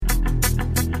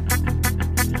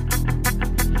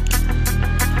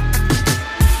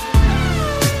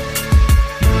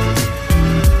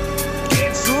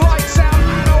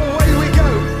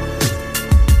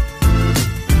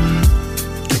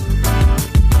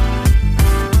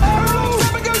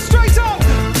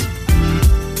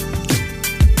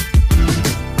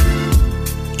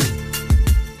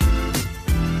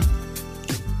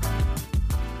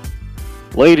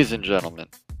Ladies and gentlemen,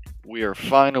 we are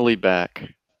finally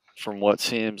back from what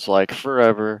seems like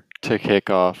forever to kick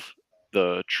off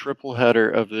the triple header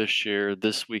of this year,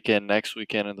 this weekend, next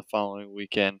weekend, and the following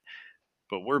weekend.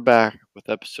 But we're back with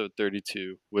episode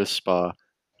 32 with Spa.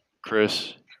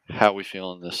 Chris, how we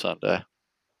feeling this Sunday?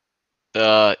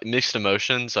 Mixed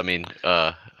emotions.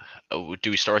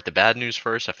 Do we start with the bad news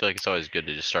first? I feel like it's always good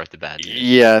to just start with the bad news.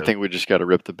 Yeah, I So, think we just got to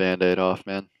rip the band-aid off,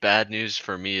 man. bad news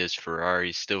for me is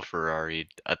Ferrari, still Ferrari.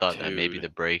 I thought that maybe Dude, the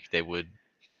break they would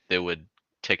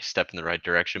take a step in the right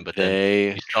direction, but then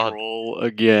they you saw, troll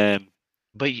again.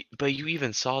 but you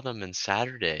even saw them in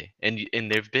Saturday, and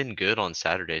they've been good on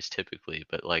Saturdays typically,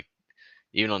 but like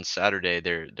even on Saturday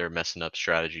they're messing up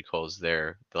strategy calls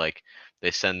there. Like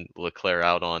they send Leclerc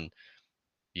out on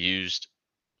used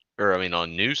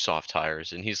on new soft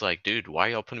tires, and he's like, "Dude, why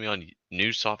y'all putting me on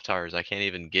new soft tires? I can't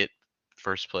even get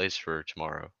first place for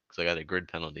tomorrow because I got a grid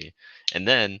penalty." And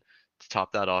then to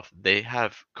top that off, they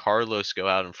have Carlos go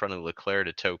out in front of Leclerc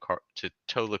to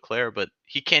tow Leclerc, but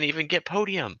he can't even get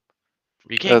podium.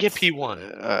 He can't get That's,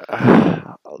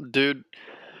 P1. dude.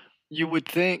 You would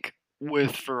think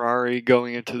with Ferrari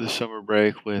going into the summer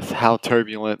break, with how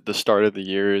turbulent the start of the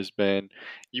year has been,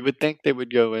 you would think they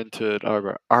would go into it. All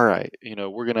right,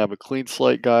 we're gonna have a clean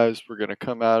slate, guys. We're gonna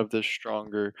come out of this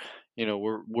stronger.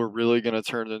 We're really gonna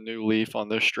turn the new leaf on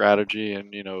this strategy,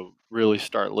 and really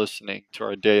start listening to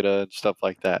our data and stuff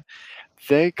like that.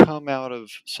 They come out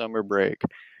of summer break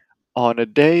on a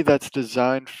day that's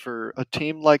designed for a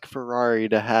team like Ferrari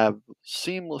to have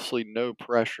seamlessly no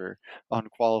pressure on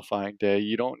qualifying day.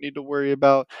 You don't need to worry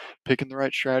about picking the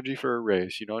right strategy for a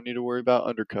race. You don't need to worry about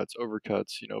undercuts,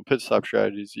 overcuts, pit stop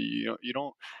strategies. You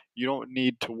don't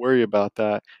need to worry about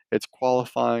that. It's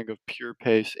qualifying of pure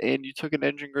pace, and you took an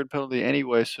engine grid penalty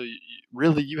anyway, so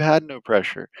really you had no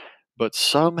pressure. But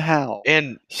somehow, And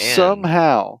and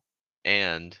somehow,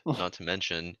 and not to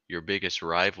mention your biggest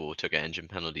rival took an engine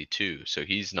penalty too, so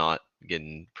he's not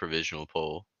getting provisional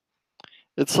pole.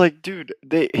 it's like, dude,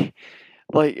 they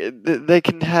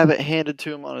can have it handed to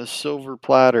them on a silver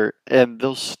platter, and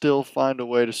they'll still find a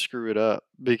way to screw it up.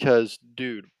 Because,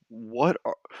 dude,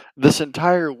 this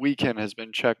entire weekend has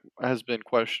been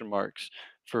question marks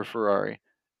for Ferrari.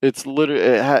 It's literally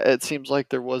it seems like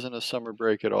there wasn't a summer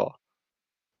break at all,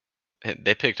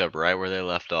 They picked up right where they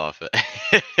left off.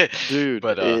 dude.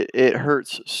 But It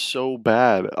hurts so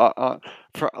bad.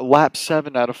 For lap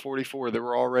 7 out of 44, they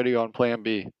were already on Plan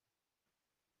B.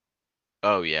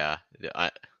 oh yeah,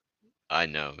 I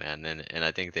know, man, and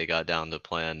I think they got down to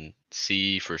plan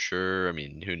C for sure. I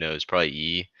mean, who knows? Probably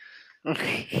E.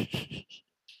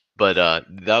 But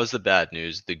that was the bad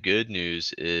news. The good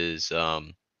news is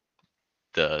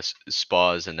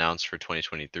Spa is announced for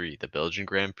 2023. The Belgian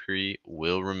Grand Prix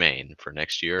will remain for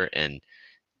next year, and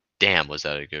damn, was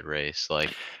that a good race!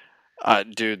 Like,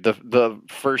 Dude, the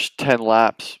first 10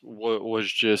 laps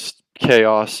was just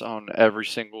chaos on every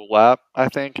single lap. I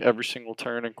think every single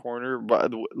turn and corner.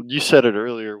 But you said it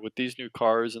earlier, with these new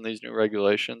cars and these new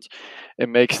regulations, it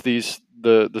makes the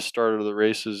start of the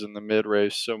races and the mid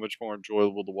race so much more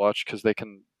enjoyable to watch because they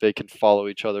can follow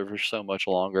each other for so much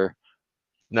longer.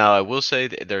 now I will say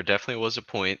that there definitely was a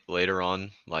point later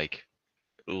on, like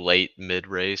late mid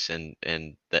race and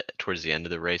that towards the end of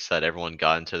the race that everyone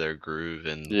got into their groove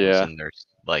and was Yeah, in their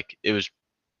like it was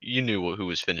you knew who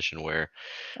was finishing where.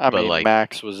 I But mean like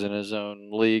Max was in his own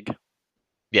league.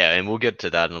 yeah, and we'll get to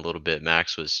that in a little bit.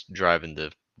 Max was driving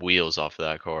the wheels off of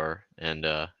that car, and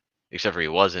except for he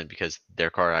wasn't because their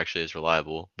car actually is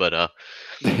reliable. But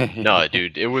no, Yeah.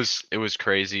 dude, it was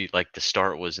crazy. Like the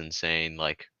start was insane.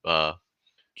 Like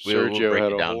we'll Sergio break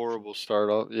had it a down. horrible start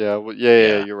off. Yeah,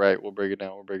 yeah, Yeah, you're right. We'll break it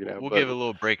down. We'll break it down. we'll But give a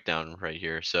little breakdown right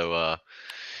here. So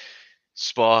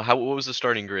Spa, how what was the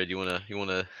starting grid? You wanna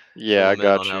yeah, fill I them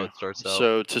in on got how you. it starts out?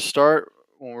 So to start,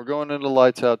 when we're going into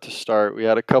lights out to start, we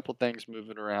had a couple things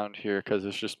moving around here because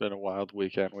it's just been a wild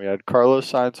weekend. We had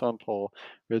Carlos Sainz on pole,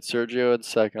 we had Sergio in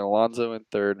second, Alonso in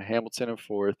third, Hamilton in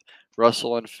fourth,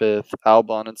 Russell in fifth,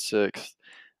 Albon in sixth.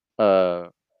 Uh,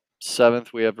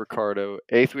 Seventh we have Ricardo,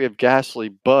 eighth we have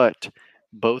Gasly, but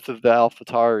both of the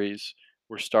AlphaTauris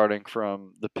were starting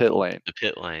from the pit lane. The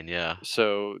pit lane, yeah.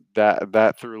 So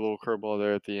that threw a little curveball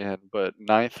there at the end. But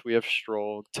ninth we have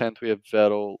Stroll, 10th we have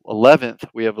Vettel, 11th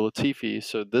we have Latifi.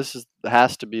 So this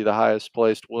has to be the highest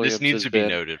placed This Williams needs has to be been.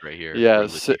 noted right here Yeah, where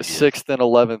Latifi is. sixth and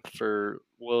 11th for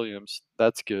Williams.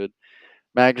 That's good.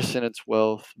 Magnussen in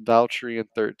 12th, Valtteri in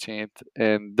 13th,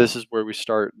 and this is where we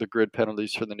start the grid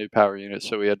penalties for the new power unit.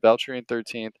 So we had Valtteri in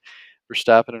 13th,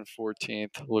 Verstappen in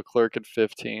 14th, Leclerc in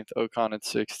 15th, Ocon in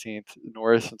 16th,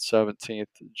 Norris in 17th,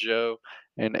 Joe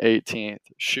in 18th,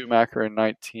 Schumacher in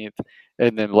 19th,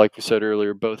 and then, like we said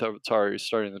earlier, both AlphaTauri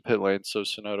starting in the pit lane, so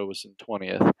Sonoda was in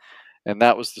 20th, and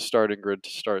that was the starting grid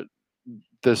to start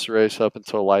this race up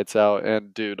until lights out.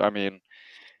 And dude, I mean,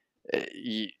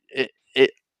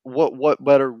 it what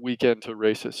better weekend to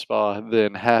race at Spa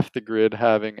than half the grid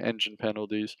having engine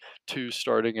penalties, two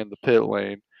starting in the pit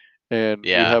lane, and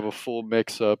we Yeah. have a full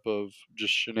mix up of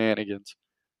just shenanigans.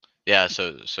 Yeah,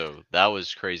 so that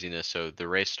was craziness. So the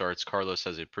race starts, Carlos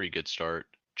has a pretty good start.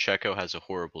 Checo has a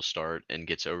horrible start and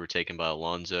gets overtaken by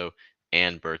Alonso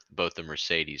and both the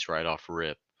Mercedes right off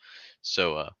rip.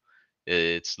 So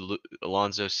it's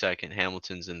Alonso second,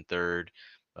 Hamilton's in third.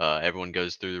 Everyone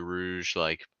goes through the Rouge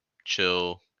like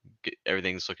chill,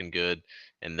 everything's looking good,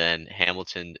 and then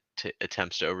Hamilton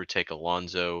attempts to overtake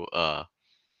Alonso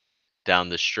down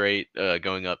the straight,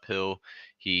 going uphill.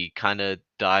 He kind of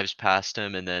dives past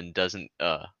him and then doesn't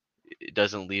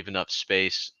leave enough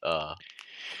space.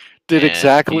 Did And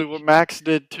exactly he what Max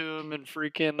did to him in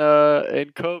freaking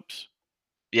in Copes.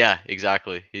 Yeah,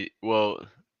 exactly. Well,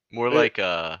 more It, like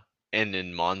and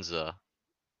in Monza.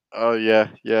 oh yeah,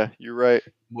 yeah, you're right.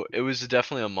 It was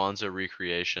definitely a Monza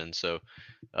recreation.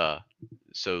 Uh,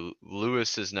 so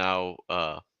Lewis is now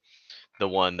the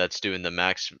one that's doing the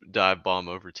max dive bomb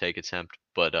overtake attempt,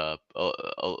 but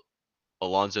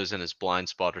Alonso's in his blind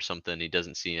spot or something. He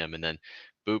doesn't see him, and then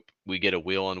boop, we get a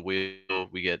wheel on wheel.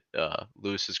 We get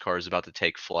Lewis's car is about to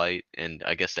take flight, and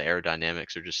I guess the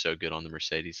aerodynamics are just so good on the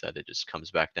Mercedes that it just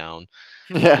comes back down.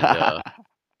 And Yeah,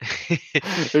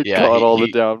 it yeah, caught all the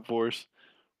downforce.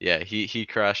 he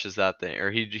crashes that thing,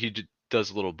 or does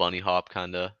a little bunny hop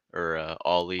kinda, or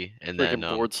ollie, and then Freaking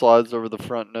board slides over the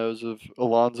front nose of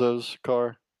Alonso's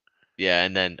car. yeah,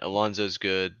 and then Alonso's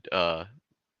good.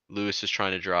 Lewis is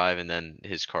trying to drive, and then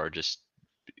his car just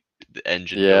the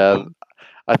engine go Yeah, boom,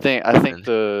 I think and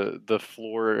the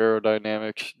floor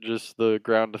aerodynamics, just the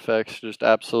ground effects, just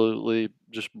absolutely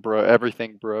just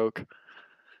everything broke.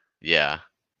 yeah,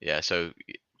 yeah. So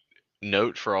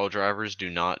note for all drivers: do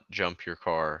not jump your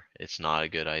car. It's not a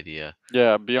good idea.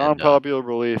 Yeah, And beyond popular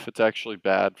belief, it's actually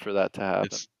bad for that to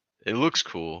happen. it looks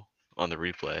cool on the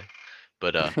replay,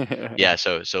 but yeah.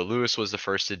 So Lewis was the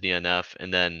first to DNF,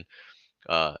 and then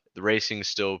the racing's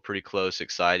still pretty close,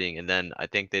 exciting, and then I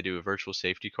think they do a virtual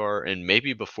safety car, and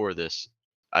maybe before this,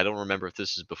 I don't remember if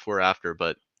this is before or after,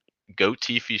 but Goat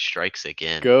Tiffy strikes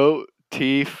again. Go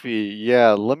Tiffy.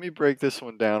 Yeah, let me break this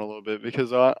one down a little bit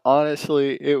because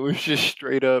honestly, it was just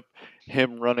straight up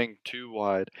him running too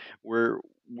wide. We're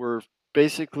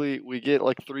basically we get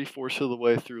like three-fourths of the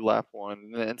way through lap one,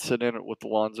 and the incident with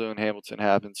Alonso and Hamilton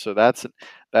happens. So that's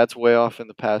way off in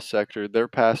the pass sector. They're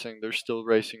passing. They're still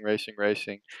racing, racing,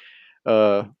 racing.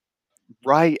 Uh,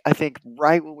 right, I think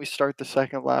right when we start the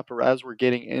second lap, or as we're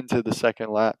getting into the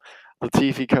second lap,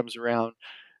 Latifi comes around,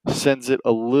 sends it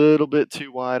a little bit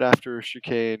too wide after a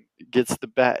chicane, gets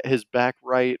his back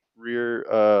right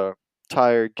rear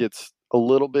tire gets a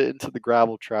little bit into the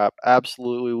gravel trap,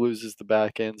 absolutely loses the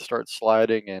back end, starts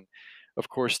sliding, and of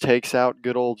course takes out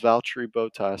good old Valtteri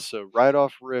Bottas. So right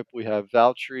off rip, we have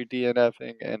Valtteri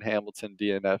DNFing and Hamilton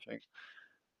DNFing.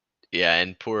 Yeah,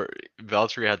 and poor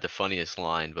Valtteri had the funniest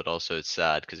line, but also it's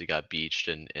sad because he got beached,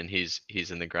 and he's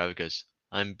in the gravel, goes,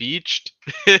 "I'm beached."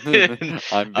 And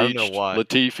I'm I don't know beached, why. I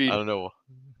Latifi. don't know.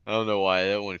 I don't know why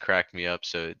that one cracked me up.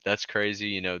 So that's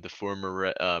crazy. The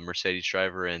former Mercedes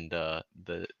driver and the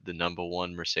number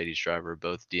one Mercedes driver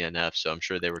both DNF. So I'm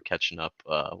sure they were catching up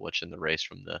watching the race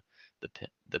from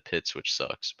the pits, which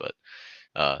sucks. But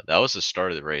that was the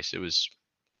start of the race. It was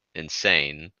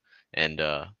insane. And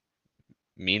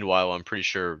meanwhile, I'm pretty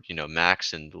sure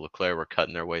Max and Leclerc were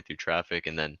cutting their way through traffic,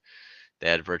 and then they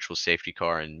had a virtual safety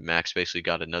car, and Max basically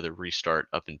got another restart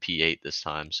up in P8 this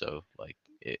time. So like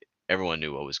everyone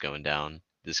knew what was going down.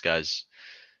 This guy's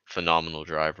phenomenal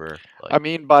driver. I Like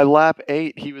mean, by lap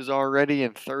 8, he was already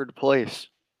in 3rd place.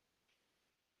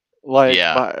 Like,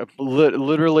 yeah,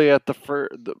 literally at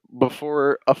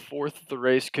before a fourth of the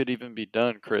race could even be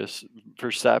done, Chris,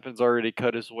 Verstappen's already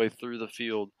cut his way through the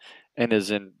field and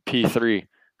is in P3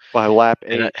 by lap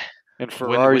and 8, and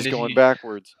when Ferrari's did going he?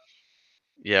 backwards.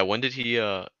 Yeah, when did he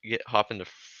get hop into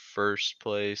first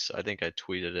place? I think I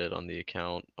tweeted it on the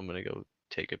account. I'm gonna go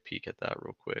take a peek at that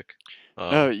real quick.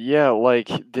 No, Um, yeah, like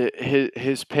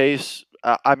his pace.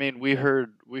 I mean, we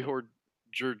heard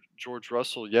George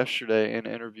Russell yesterday in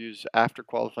interviews after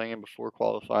qualifying and before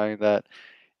qualifying that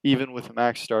even with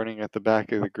Max starting at the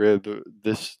back of the grid,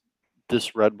 this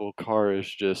Red Bull car is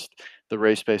just the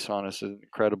race pace on us is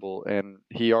incredible, and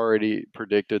he already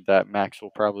predicted that Max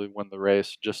will probably win the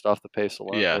race just off the pace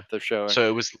alone yeah. that they're showing. So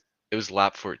it was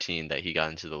lap 14 that he got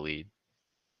into the lead.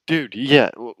 Dude, yeah,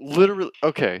 literally.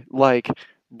 Okay, like,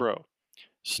 bro.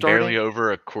 Barely Starting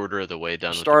over a quarter of the way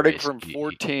done with the starting race, from he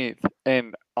 14th,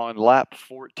 and on lap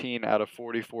 14 out of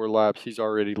 44 laps, he's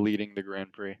already leading the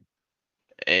Grand Prix.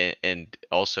 and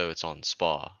also it's on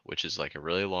Spa, which is like a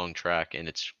really long track, and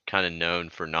it's kind of known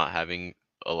for not having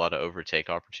a lot of overtake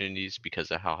opportunities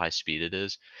because of how high speed it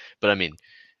is. But I mean,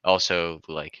 also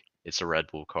like it's a Red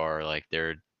Bull car, like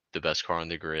they're the best car on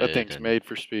the That grid, thing's and made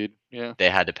for speed. Yeah. they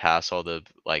had to pass all the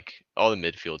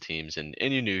midfield teams, and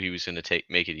you knew he was going to take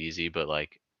make it easy, but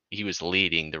like he was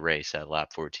leading the race at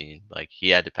lap 14. Like he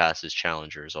had to pass his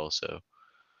challengers also.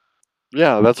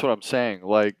 Yeah, that's what I'm saying.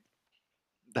 Like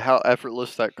how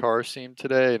effortless that car seemed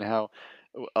today, and how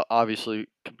obviously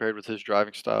compared with his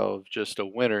driving style of just a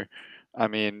winner. I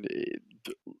mean,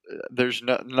 there's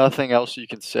nothing else you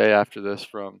can say after this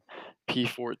from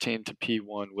P14 to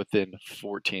P1 within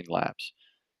 14 laps.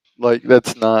 Like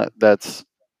that's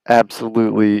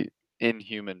absolutely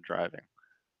inhuman driving,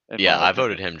 in Yeah, my I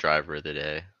voted opinion. him driver of the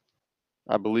day.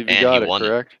 I believe you And he got it won it.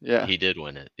 correct. Yeah. He did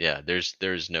win it. Yeah,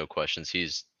 there's no questions.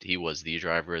 He was the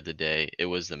driver of the day. It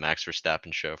was the Max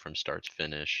Verstappen show from start to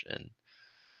finish, and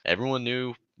everyone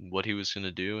knew what he was going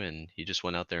to do, and he just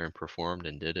went out there and performed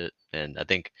and did it. And I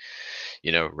think,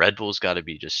 Red Bull's got to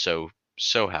be just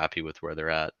so happy with where they're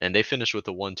at. And they finished with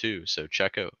a 1-2. So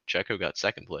Checo got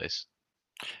second place.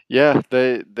 Yeah,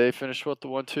 they finished with the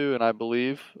 1-2, and I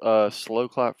believe slow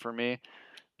clap for me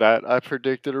that I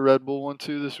predicted a Red Bull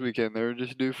 1-2 this weekend. They were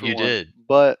just due for You one, did.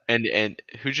 but And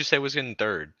who'd you say was getting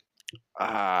third?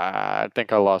 I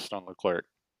think I lost on Leclerc.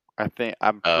 I'm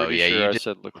Oh, pretty yeah, sure you I did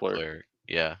said Leclerc. Leclerc.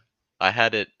 Yeah. I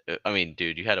had it I mean,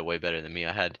 dude, you had it way better than me.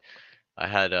 I had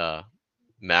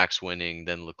Max winning,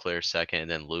 then Leclerc second,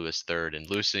 and then Lewis third, and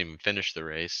Lewis didn't even finish the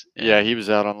race. Yeah, he And was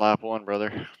out on lap one,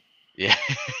 brother. yeah,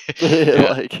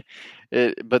 yeah, Like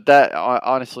but that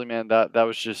honestly, man, that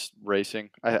was just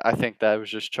racing. I think that was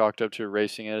just chalked up to a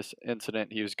racing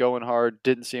incident. He was going hard,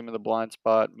 didn't see him in the blind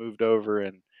spot, moved over,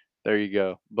 and there you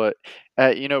go. But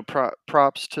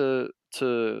props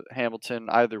to Hamilton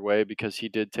either way, because he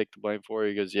did take the blame for it.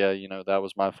 He goes, yeah, that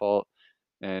was my fault,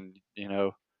 and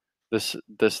this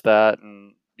that,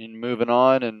 and moving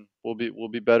on, and we'll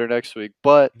be better next week.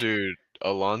 But dude,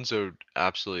 Alonso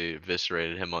absolutely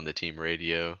eviscerated him on the team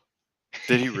radio.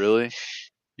 did he really?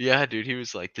 Yeah, dude, he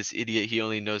was like, "This idiot, he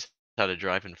only knows how to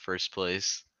drive in first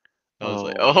place." I was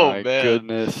like, Oh "Oh my man,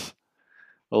 goodness. shots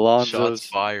Alonso's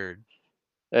fired."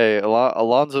 Hey,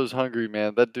 Alonso's hungry,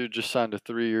 man. That dude just signed a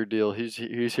 3-year deal. He's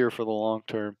here for the long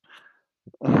term.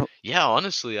 Yeah,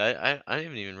 honestly, I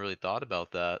haven't even really thought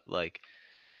about that. Like,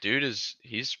 dude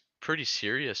he's pretty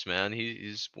serious, man.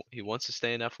 He wants to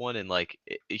stay in F1, and like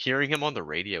hearing him on the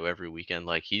radio every weekend,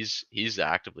 like he's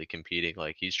actively competing,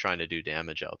 like he's trying to do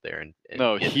damage out there and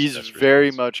No, get his he's best very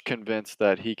results. much convinced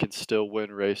that he can still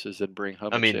win races and bring home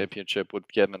I a mean, championship with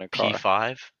getting in a car.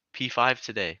 P5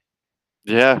 today.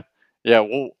 Yeah. Yeah,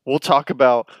 we'll talk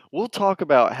about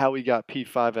how we got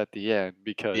P5 at the end, Yeah,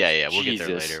 because yeah, we'll get there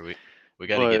Jesus. later. We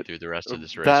got to get But through the rest of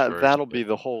this race first, that'll but be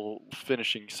the whole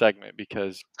finishing segment,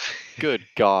 because good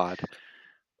God.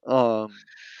 Um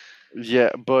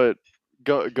Yeah, but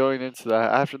going into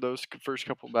that, after those first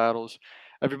couple battles,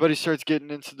 everybody starts getting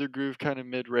into their groove kind of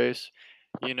mid race.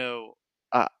 You know,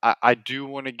 I do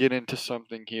want to get into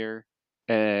something here,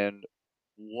 and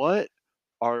what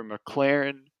are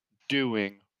McLaren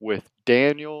doing with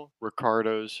Daniel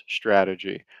Ricciardo's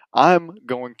strategy? I'm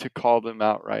going to call them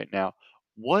out right now.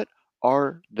 What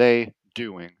are they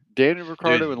doing? Daniel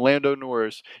Ricciardo dude, and Lando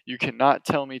Norris, you cannot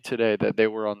tell me today that they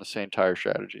were on the same tire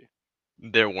strategy.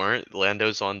 there weren't.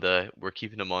 Lando's on the we're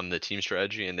keeping him on the team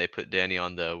strategy, and they put Danny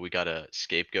on the we gotta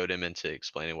scapegoat him into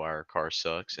explaining why our car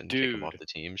sucks and kick him off Dude, the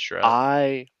team strat.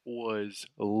 I was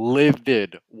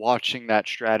livid watching that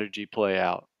strategy play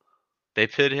out. They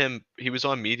pit him. He was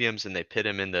on mediums, and they pit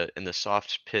him in the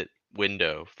soft pit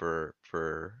window for.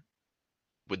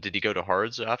 What did he go to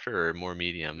hards after or more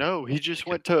mediums? No, he just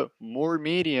Because went to more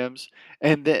mediums,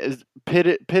 and then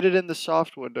pitted in the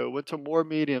soft window, went to more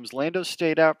mediums. Lando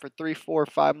stayed out for 3, 4,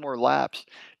 5 more laps,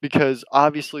 because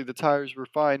obviously the tires were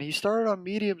fine. He started on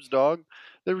mediums, dog.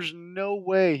 There was no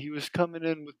way he was coming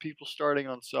in with people starting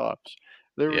on softs.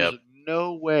 There was yep.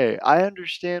 no way. I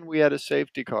understand we had a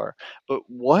safety car, but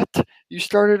what? You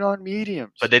started on But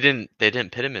mediums. they didn't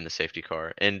pit him in the safety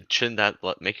car, and shouldn't that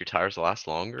make your tires last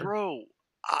longer? Bro,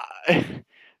 I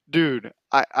dude,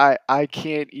 I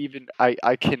can't even,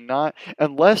 I cannot,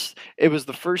 unless it was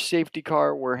the first safety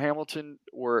car where Hamilton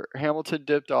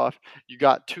dipped off, you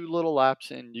got 2 little laps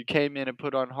in, you came in and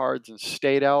put on hards and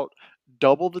stayed out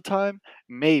double the time,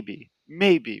 maybe,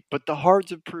 but the hards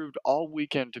have proved all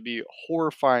weekend to be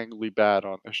horrifyingly bad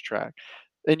on this track,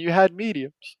 and you had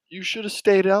mediums. You should have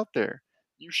stayed out there.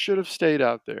 You should have stayed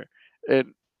out there.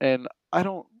 And I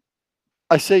don't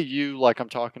I say you like I'm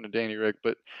talking to Danny Rick,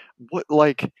 but what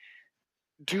like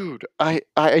dude, I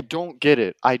don't get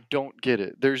it. I don't get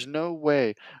it. There's no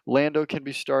way Lando can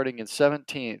be starting in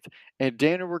 17th and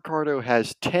Daniel Ricciardo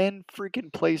has 10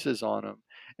 freaking places on him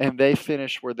and they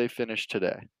finish where they finished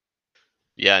today.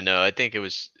 Yeah, no, I think it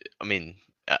was. I mean,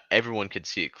 everyone could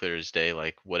see it clear as day.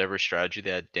 Like whatever strategy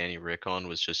they had Danny Rick on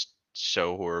was just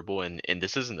so horrible, and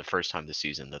this isn't the first time this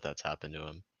season that that's happened to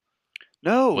him.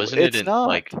 No, Wasn't it it's in not.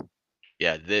 like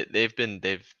yeah,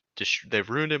 they've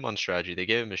ruined him on strategy. They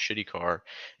gave him a shitty car,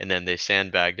 and then they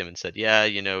sandbagged him and said, yeah,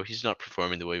 he's not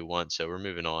performing the way we want, so we're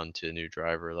moving on to a new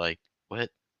driver. Like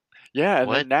what? Yeah, and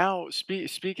What? then now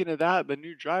speaking of that, the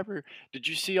new driver, did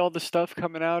you see all the stuff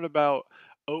coming out about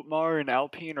Otmar and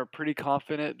Alpine are pretty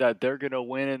confident that they're going to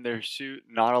win in their suit,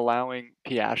 not allowing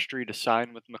Piastri to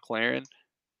sign with McLaren?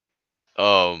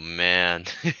 Oh man.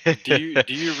 Do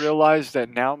you realize that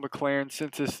now McLaren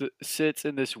sits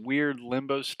in this weird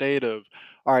limbo state of,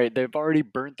 all right, they've already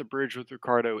burnt the bridge with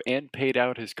Ricardo and paid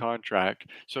out his contract,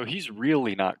 so he's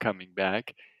really not coming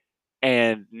back.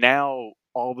 And now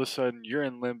all of a sudden you're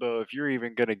in limbo if you're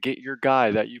even going to get your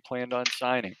guy that you planned on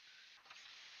signing.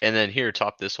 And then here,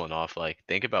 top this one off. Like,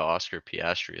 think about Oscar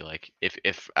Piastri. Like,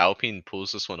 if Alpine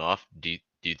pulls this one off, do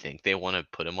you think they want to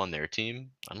put him on their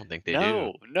team? I don't think they do.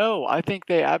 No, no, I think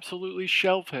they absolutely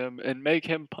shelve him and make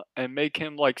him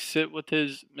like sit with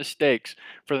his mistakes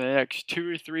for the next 2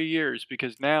 or 3 years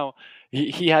because now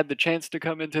he had the chance to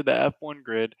come into the F1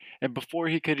 grid and before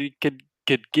he could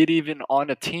get even on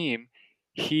a team,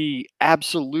 he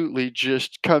absolutely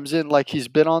just comes in like he's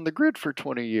been on the grid for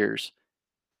 20 years.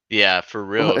 Yeah, for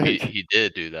real, he Like, he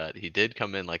did do that. He did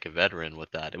come in like a veteran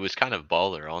with that. It was kind of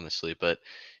baller, honestly. But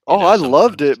oh, I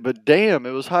loved sometimes it, but damn,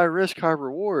 it was high risk, high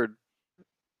reward.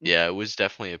 yeah, it was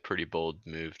definitely a pretty bold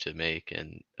move to make,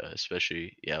 and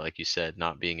especially yeah, like you said,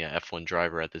 not being a F1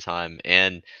 driver at the time,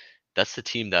 and that's the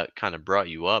team that kind of brought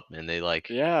you up, and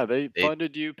Yeah, they they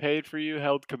funded you, paid for you,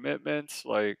 held commitments,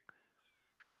 like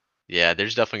yeah,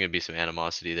 there's definitely gonna be some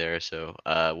animosity there. So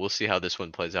we'll see how this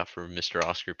one plays out for Mr.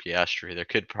 Oscar Piastri. There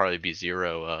could probably be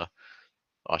zero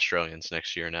Australians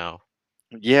next year now.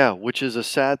 yeah, which is a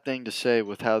sad thing to say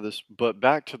with how this but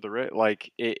back to the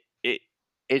like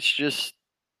it's just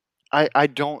I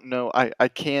don't know. I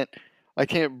can't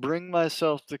bring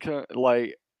myself to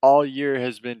like all year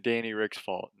has been Danny Rick's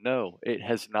fault. No, it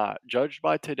has not. Judged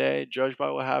by today, judged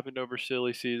by what happened over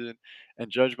silly season,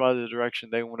 and judged by the direction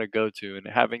they want to go to, and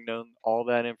having known all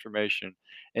that information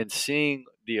and seeing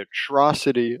the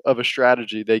atrocity of a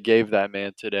strategy they gave that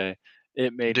man today,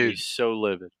 it made me Dude, so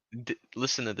livid.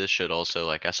 listen to this shit also.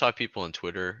 Like I saw people on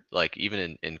Twitter, like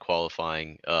even in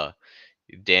qualifying,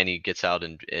 Danny gets out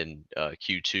in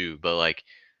Q2, but like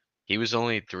he was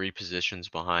only 3 positions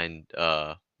behind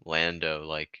Lando.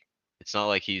 Like it's not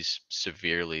like he's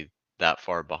severely that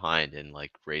far behind in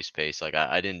like race pace. Like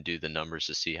I didn't do the numbers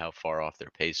to see how far off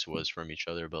their pace was from each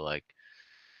other, but like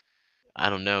I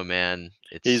don't know, man.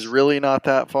 He's really not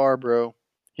that far, bro.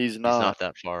 He's He's not. not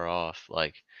that far off.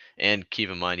 Like, and keep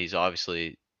in mind, he's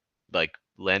obviously like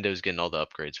Lando's getting all the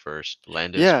upgrades first.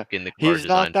 Lando's Yeah, getting the car he's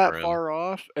not designed that for him. far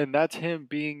off, and that's him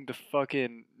being the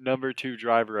fucking number 2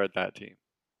 driver at that team.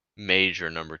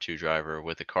 Major number two driver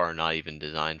with a car not even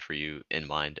designed for you in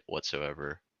mind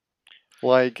whatsoever.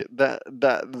 Like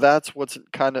that's what's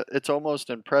kind of it's almost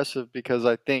impressive because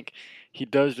I think he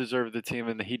does deserve the team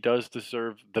and he does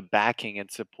deserve the backing and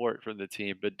support from the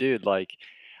team. But dude, like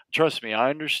trust me,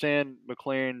 I understand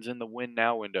McLaren's in the win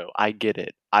now window. I get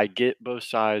it. I get both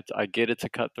sides. I get it's a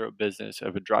cutthroat business.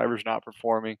 If a driver's not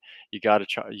performing, you got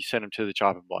to you send him to the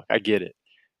chopping block. I get it.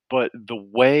 But the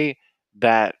way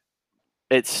that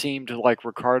it seemed like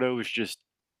Ricardo was just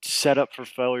set up for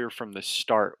failure from the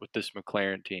start with this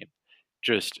McLaren team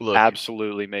just Look,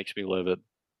 absolutely makes me livid.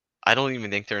 I don't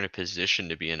even think they're in a position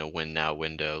to be in a win now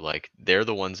window. Like, they're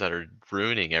the ones that are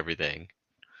ruining everything.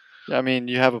 I mean,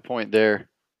 you have a point there.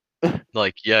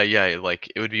 Like, yeah, yeah,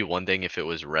 like it would be one thing if it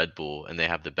was Red Bull and they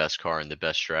have the best car and the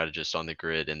best strategist on the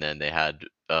grid, and then they had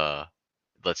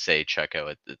let's say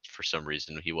Checo for some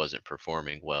reason he wasn't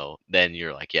performing well, then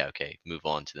you're like, yeah, okay, move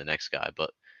on to the next guy.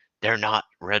 But they're not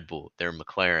Red Bull, they're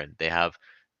McLaren. They have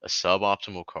a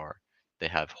suboptimal car. They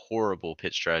have horrible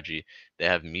pit strategy. They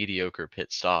have mediocre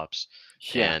pit stops,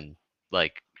 Yeah. and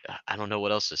like I don't know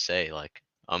what else to say. Like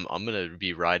I'm gonna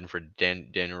be riding for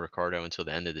Daniel Ricciardo until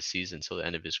the end of the season, until the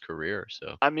end of his career.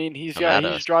 So I mean, come at he's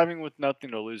us. driving with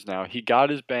nothing to lose now. He got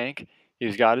his bank.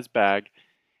 He's got his bag.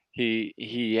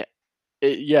 Yeah,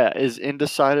 is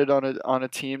undecided on a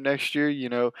team next year, you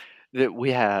know, that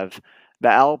we have the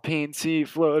Alpine seat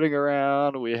floating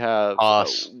around. We have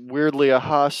Haas. weirdly a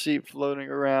Haas seat floating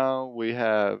around. We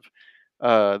have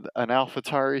an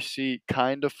AlphaTauri seat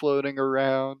kind of floating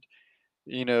around.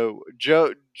 You know,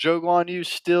 Joe Guan Yu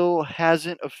still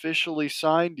hasn't officially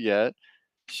signed yet,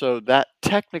 so that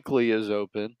technically is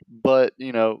open. But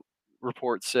you know,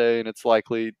 reports say, and it's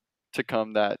likely to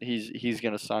come that he's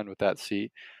going to sign with that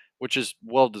seat, which is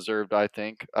well deserved. I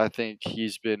think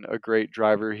he's been a great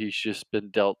driver. He's just been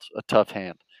dealt a tough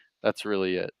hand. That's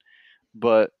really it.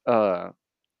 But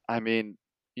I mean,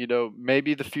 you know,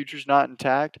 maybe the future's not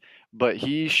intact, but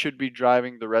he should be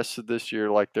driving the rest of this year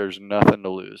like there's nothing to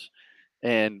lose.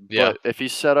 And Yeah, but if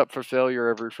he's set up for failure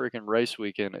every freaking race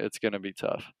weekend, it's gonna be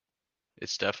tough.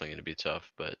 it's definitely going to be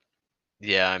tough, but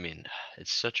yeah, I mean,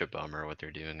 it's such a bummer what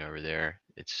they're doing over there.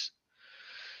 It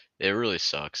really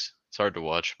sucks. It's hard to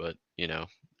watch, but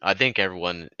I think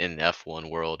everyone in the F1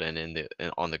 world and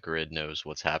on the grid knows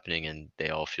what's happening, and they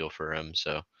all feel for him.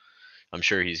 So I'm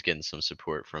sure he's getting some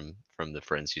support from the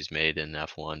friends he's made in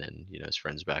F1 and his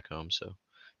friends back home. So,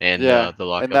 and Yeah, the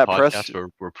and Lockup that press.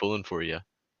 podcast, we're pulling for you.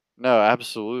 No,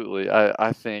 absolutely.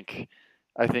 I think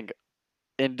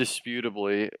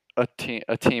indisputably a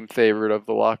team favorite of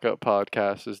the Lockup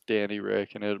podcast is Danny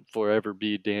Rick, and it'll forever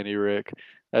be Danny Rick.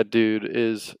 That dude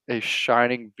is a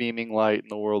shining, beaming light in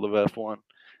the world of F1.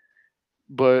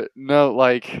 But no,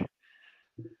 like,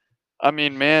 I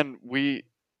mean, man,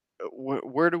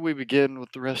 where do we begin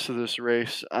with the rest of this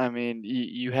race? I mean,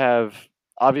 you have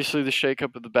obviously the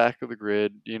shakeup at the back of the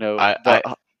grid. You know, I I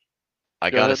I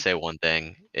go gotta ahead. say one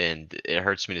thing, and it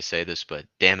hurts me to say this, but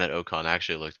damn it, Ocon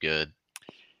actually looked good.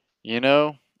 You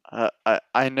know,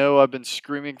 I know I've been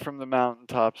screaming from the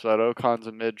mountaintops that Ocon's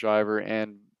a mid driver,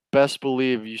 and best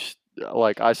believe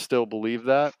like I still believe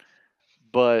that.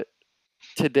 But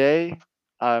today,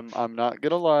 I'm not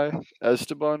gonna lie,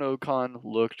 Esteban Ocon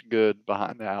looked good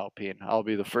behind the Alpine. I'll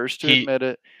be the first to He admit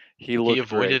it. He he looked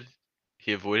great. avoided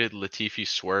he avoided Latifi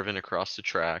swerving across the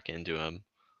track into him,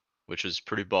 which was a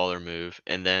pretty baller move.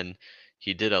 And then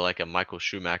he did a Michael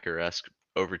Schumacher-esque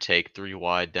overtake 3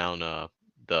 wide down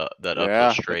that uphill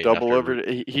Yeah, the straight double after over.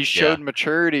 He yeah. showed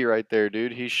maturity right there,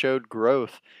 dude. He showed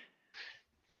growth.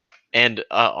 And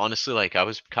honestly, like I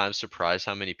was kind of surprised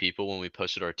how many people when we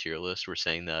posted our tier list were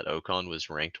saying that Ocon was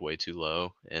ranked way too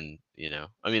low. And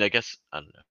I mean, I guess I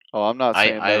don't know. Oh, I'm not I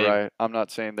saying they're I right. I'm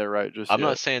not saying they're right just I'm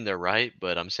not yet. saying they're right,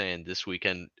 but I'm saying this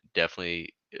weekend definitely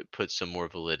put some more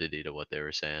validity to what they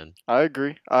were saying. I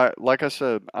agree. Like I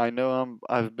said, I know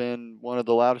I've been one of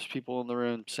the loudest people in the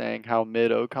room saying how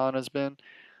mid Ocon has been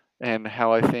and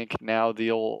how I think now the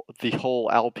whole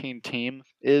Alpine team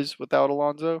is without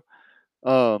Alonso.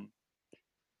 Um,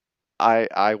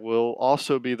 I will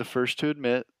also be the first to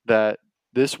admit that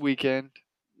this weekend,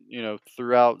 you know,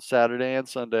 throughout Saturday and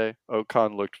Sunday,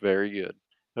 Ocon looked very good.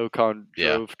 Ocon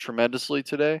Yeah. drove tremendously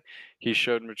today. He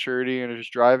showed maturity in his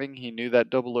driving. He knew that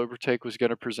double overtake was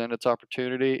going to present its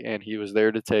opportunity, and he was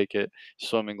there to take it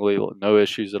swimmingly, no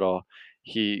issues at all.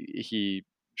 He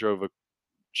drove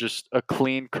just a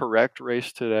clean, correct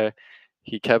race today.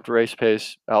 He kept race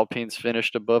pace. Alpine's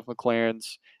finished above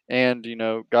McLaren's, and you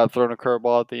know got thrown a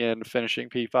curveball at the end, finishing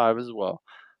P5 as well.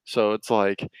 So it's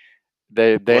like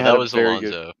they Well, had that a was very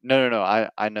good. Alonso. No.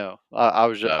 I know. Oh,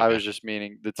 I okay. was just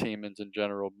meaning the team ends in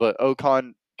general, but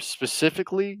Ocon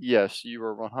specifically, yes, you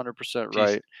were 100% P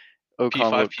right. Ocon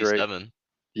P5 looked great. P7.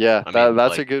 Yeah, I mean,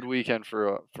 that's a like good weekend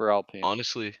for Alpine.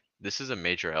 honestly, this is a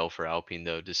major L for Alpine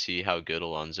though to see how good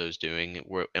Alonso's doing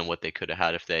and what they could have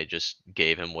had if they just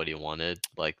gave him what he wanted.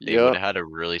 Like they would Yep. have had a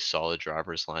really solid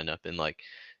drivers lineup and like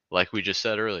we just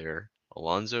said earlier,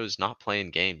 Alonso is not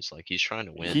playing games. Like he's trying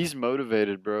to win. He's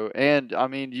motivated, bro. And I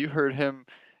mean, you heard him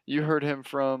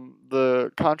from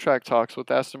the contract talks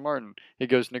with Aston Martin. He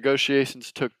goes,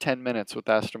 negotiations took 10 minutes with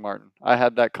Aston Martin. I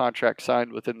had that contract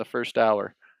signed within the first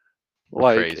hour.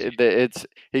 Like Crazy. it's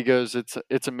he goes,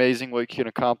 it's amazing what you can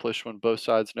accomplish when both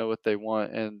sides know what they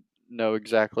want and know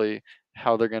exactly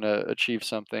how they're going to achieve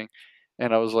something.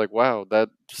 And I was like, wow, that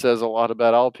says a lot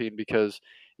about Alpine because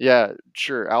yeah,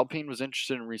 sure, Alpine was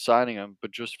interested in re-signing him,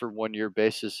 but just for 1 year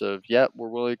basis of, yep, we're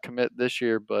willing to commit this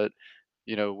year, but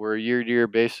you know, we're a year to year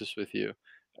basis with you.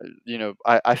 You know,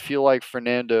 I feel like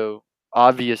Fernando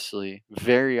obviously,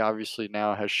 very obviously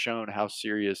now has shown how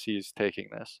serious he's taking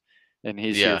this. And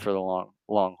he's here Yeah. for the long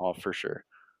haul for sure.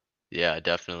 Yeah,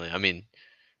 definitely. I mean,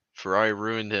 Ferrari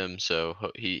ruined him,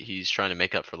 so he's trying to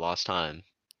make up for lost time.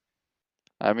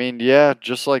 I mean, yeah,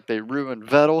 just like they ruined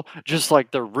Vettel, just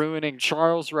like they're ruining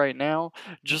Charles right now,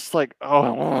 just like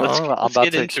I'm Let's about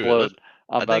get to into it. explode.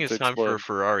 I'm I think about to it's time for explode.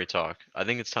 Ferrari talk. I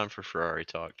think it's time for Ferrari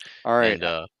talk. All right.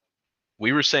 And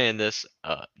we were saying this.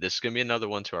 This is gonna be another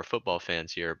one to our football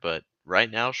fans here, but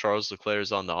right now Charles Leclerc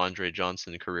is on the Andre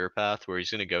Johnson career path, where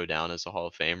he's gonna go down as a Hall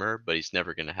of Famer, but he's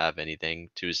never gonna have anything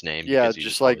to his name Yeah, because he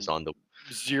just was like always on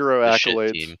zero the shit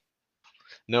accolades. team.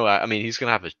 No, I mean he's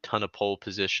gonna have a ton of pole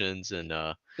positions and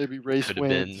Maybe race could have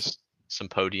been wins. some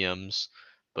podiums,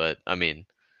 but I mean,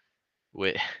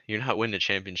 wait, you're not winning a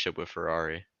championship with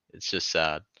Ferrari. It's just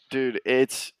sad. Dude,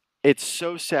 it's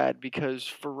so sad because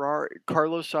Ferrari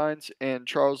Carlos Sainz and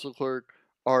Charles Leclerc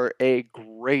are a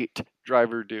great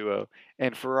driver duo,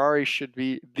 and Ferrari should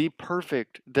be the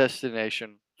perfect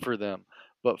destination for them.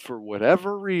 But for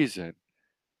whatever reason,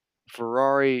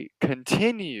 Ferrari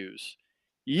continues,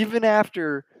 even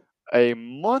after a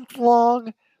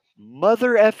month-long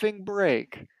mother effing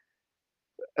break,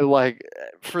 like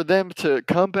for them to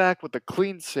come back with a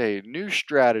clean slate, new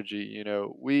strategy.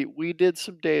 We did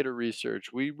some data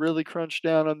research. We really crunched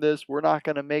down on this. We're not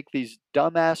going to make these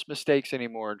dumbass mistakes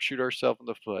anymore and shoot ourselves in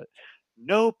the foot.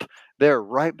 Nope, they're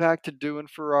right back to doing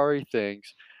Ferrari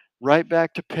things, right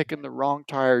back to picking the wrong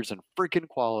tires and freaking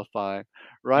qualifying,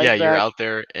 Yeah, right you're back. out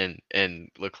there and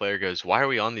Leclerc goes, "Why are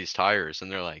we on these tires?"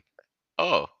 And they're like,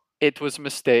 "Oh, It was a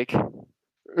mistake.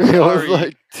 It was sorry,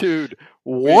 like, dude,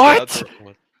 we got the what? wrong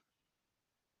one."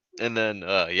 And then,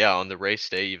 yeah, on the race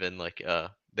day, even like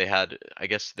they had, I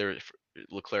guess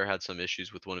Leclerc had some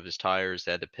issues with one of his tires.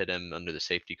 They had to pit him under the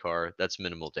safety car. That's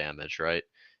minimal damage, right?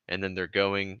 And then they're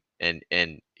going, and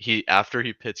he after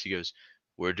he pits, he goes,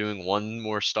 "We're doing one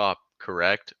more stop,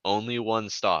 correct? Only one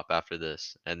stop after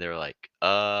this." And they're like,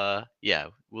 yeah,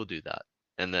 we'll do that."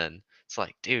 And then it's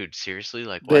like, dude, seriously,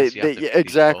 like, why does he have to Yeah, pick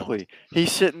these calls? exactly.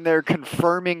 He's sitting there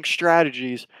confirming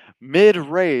strategies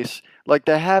mid-race, like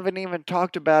they haven't even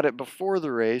talked about it before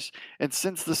the race. And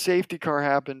since the safety car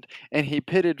happened and he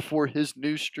pitted for his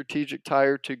new strategic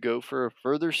tire to go for a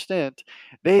further stint,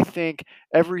 they think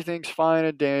everything's fine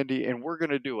and dandy and we're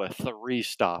going to do a three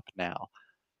stop now.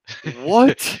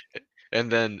 What?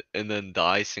 And then the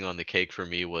icing on the cake for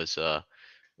me was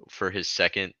for his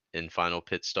second and final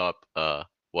pit stop.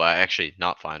 Well, actually,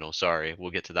 not final. Sorry, we'll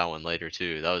get to that one later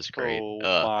too. That was great.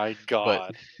 Oh my But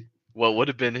God. what would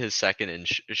have been his second and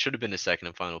should have been his second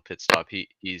and final pit stop.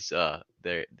 He's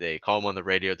they call him on the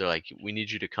radio. They're like, "We need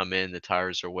you to come in. The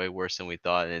tires are way worse than we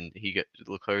thought." And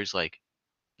Leclerc's like,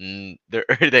 they're,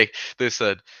 they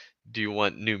said, "Do you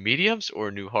want new mediums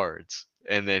or new hards?"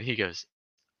 And then he goes,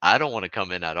 "I don't want to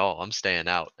come in at all. I'm staying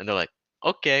out." And they're like,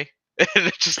 "Okay." And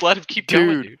they just let him keep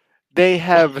going, Dude, dude. they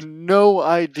What? have no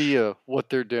idea what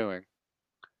they're doing.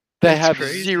 They It's have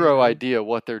crazy, zero man. idea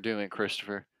what they're doing,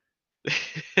 Christopher.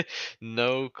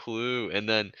 No clue. And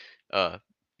then uh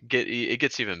it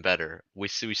gets even better. We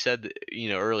said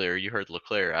earlier you heard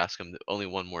Leclerc ask him only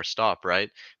one more stop, right?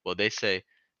 Well, they say,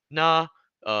 "Nah,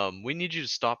 we need you to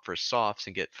stop for softs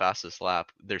and get fastest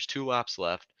lap. There's 2 laps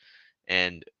left."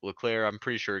 And Leclerc, I'm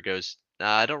pretty sure, goes,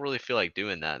 "Nah, I don't really feel like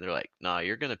doing that." And they're like, "Nah,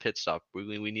 you're gonna pit stop.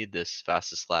 We need this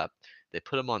fastest lap." They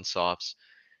put him on softs.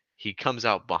 He comes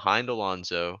out behind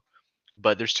Alonso,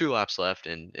 but there's 2 laps left,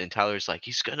 and Tyler's like,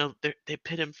 they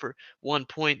pit him for 1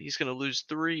 point. He's gonna lose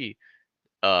three.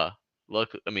 Uh,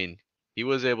 Luck. I mean, he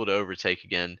was able to overtake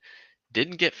again.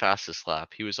 Didn't get fastest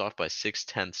lap. He was off by 6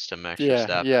 tenths to Max Yeah,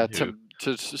 yeah, Verstappen, who,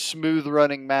 smooth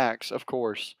running Max, of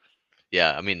course.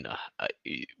 yeah, I mean,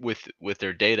 with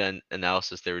their data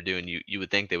analysis they were doing, you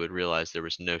would think they would realize there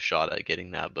was no shot at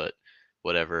getting that, but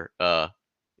whatever.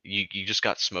 You just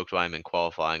got smoked by him in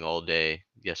qualifying all day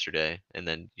yesterday, and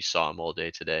then you saw him all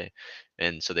day today,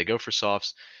 and so they go for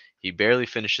softs. He barely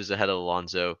finishes ahead of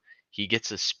Alonso. He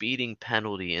gets a speeding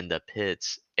penalty in the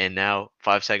pits, and now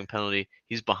 5-second penalty.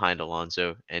 He's behind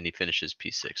Alonso, and he finishes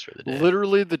P6 for the day.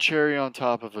 Literally the cherry on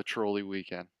top of a trolley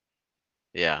weekend.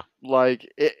 Yeah, Like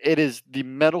it is the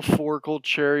metaphorical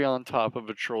cherry on top of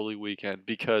a trolley weekend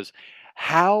because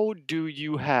how do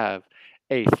you have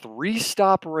a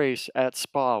three-stop race at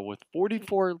Spa with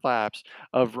 44 laps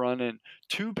of running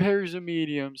two pairs of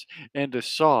mediums and a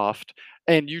soft,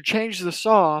 and you change the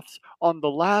softs on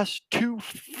the last two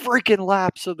freaking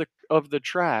laps of the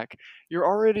track? You're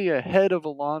already ahead of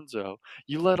Alonso.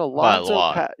 You let by a Alonso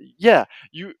lot. pass. Yeah,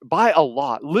 you by a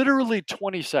lot, literally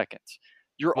 20 seconds.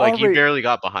 You're Like, he already barely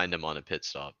got behind him on a pit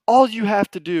stop. all you have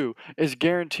to do is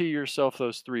guarantee yourself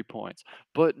those 3 points.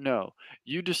 But no,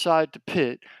 you decide to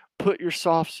pit, put your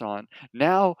softs on.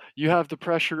 Now you have the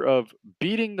pressure of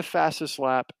beating the fastest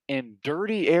lap and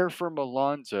dirty air from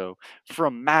Alonso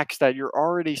from Max that you're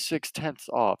already 6 tenths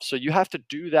off. So you have to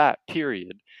do that,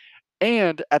 period.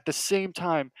 And at the same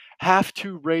time, have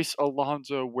to race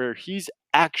Alonso where he's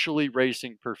actually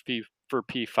racing for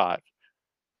P5.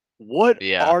 What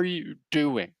Yeah. are you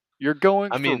doing? You're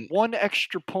going I for mean, one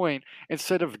extra point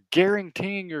instead of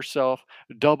guaranteeing yourself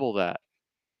double that.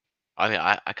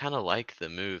 I kind of like the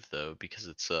move though because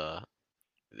it's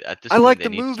at this I point like they the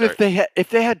need to move if start. they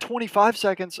had 25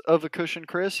 seconds of a cushion,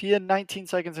 Chris. He had 19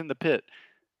 seconds in the pit.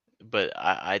 But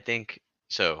I think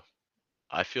so.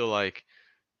 I feel like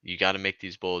you got to make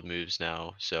these bold moves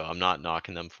now. So I'm not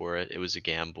knocking them for it. It was a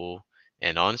gamble,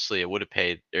 and honestly, it would have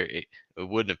paid. Or it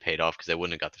wouldn't have paid off because they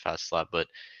wouldn't have got the fast lap. But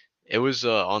it was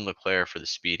on Leclerc for the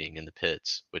speeding in the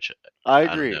pits, which I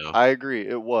I don't agree. know. I agree.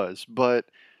 It was, but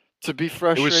to be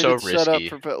It was so frustrated, set up risky.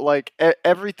 for like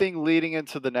everything leading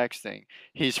into the next thing.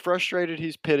 He's frustrated.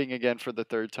 He's pitting again for the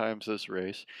third time this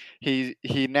race. He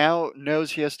now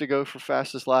knows he has to go for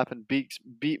fastest lap and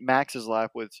beat Max's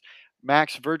lap, which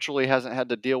Max virtually hasn't had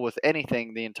to deal with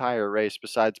anything the entire race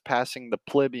besides passing the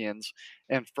plebeians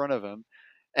in front of him,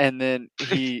 and then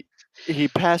he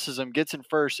passes him, gets in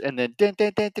first, and then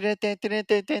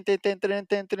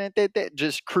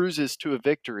just cruises to a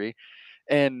victory.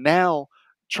 And now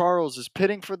Charles is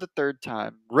pitting for the third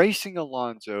time, racing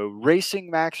Alonso, racing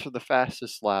Max for the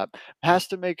fastest lap, has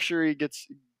to make sure he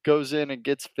goes in and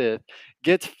gets fifth,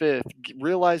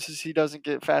 realizes he doesn't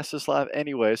get fastest lap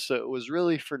anyway, so it was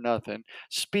really for nothing.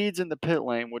 Speeds in the pit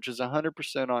lane, which is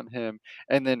 100% on him,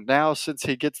 and then now since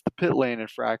he gets the pit lane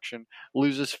infraction,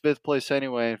 loses fifth place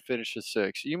anyway and finishes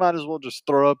sixth. You might as well just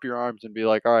throw up your arms and be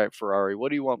like, "All right, Ferrari, what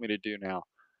do you want me to do now?"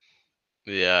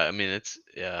 Yeah, I mean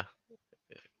yeah,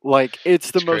 Like,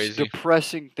 it's the it's most crazy.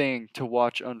 depressing thing to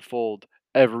watch unfold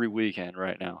every weekend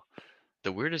right now.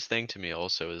 The weirdest thing to me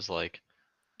also is like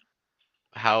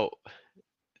how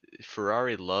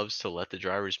Ferrari loves to let the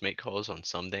drivers make calls on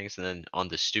some things, and then on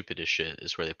the stupidest shit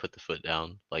is where they put the foot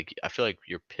down. Like I feel like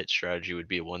your pit strategy would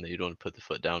be one that you don't put the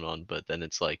foot down on, but then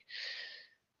it's like,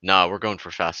 nah, we're going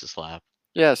for fastest lap.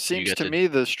 Yeah, You seems get to to, me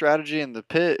the strategy in the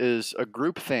pit is a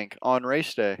groupthink on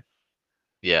race day.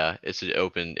 yeah, it's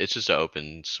just an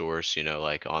open source,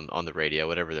 like on the radio,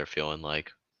 whatever they're feeling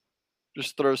like.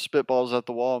 Just throw spitballs at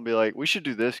the wall and be like, "We should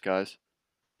do this, guys."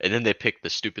 And then they pick the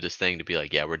stupidest thing to be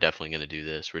like, yeah, we're definitely gonna do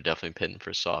this. We're definitely pitting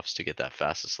for softs to get that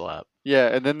fastest lap. Yeah,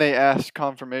 and then they ask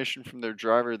confirmation from their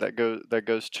driver that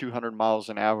goes 200 miles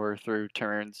an hour through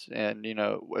turns and,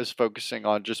 is focusing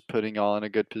on just putting y'all in a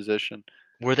good position.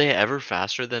 Were they ever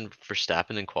faster than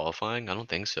Verstappen in qualifying? I don't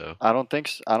think so. I don't think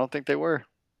they were.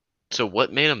 So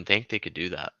what made them think they could do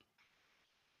that?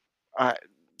 I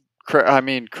I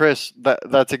mean, Chris,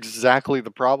 that's exactly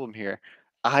the problem here.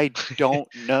 I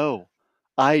don't know.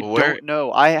 I Where don't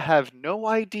know. I have no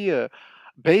idea.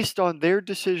 Based on their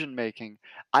decision making,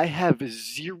 I have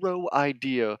zero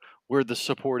idea where the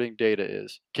supporting data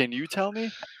is. Can you tell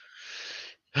me?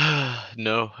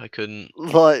 no, I couldn't.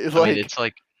 Like, I mean, like it's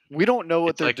like we don't know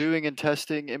what it's they're like doing in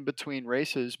testing in between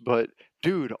races, but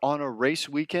dude, on a race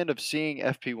weekend of seeing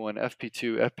FP1,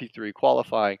 FP2, FP3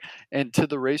 qualifying, and to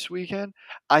the race weekend,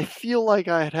 I feel like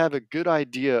I'd have a good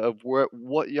idea of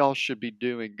what y'all should be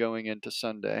doing going into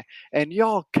Sunday, and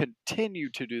y'all continue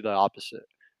to do the opposite.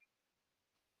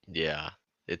 yeah,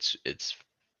 it's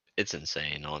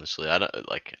insane, honestly. I don't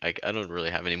like I don't really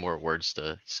have any more words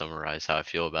to summarize how I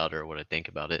feel about it or what I think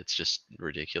about it. It's just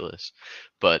ridiculous.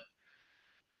 But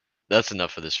that's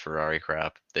enough of this Ferrari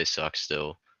crap. They suck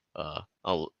still.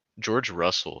 George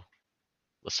Russell.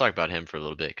 Let's talk about him for a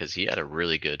little bit because he had a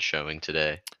really good showing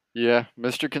today. Yeah,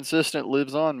 Mr. Consistent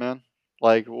lives on, man.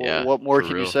 Like, Yeah, what more for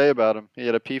can you real. say about him? He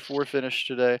had a P4 finish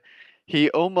today. He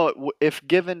almost, if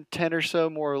given 10 or so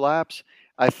more laps,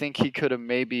 I think he could have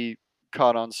maybe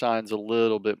caught on signs a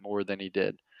little bit more than he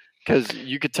did. Because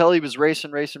you could tell he was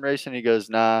racing, racing, racing. He goes,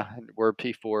 nah, we're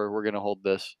P4. We're going to hold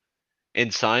this.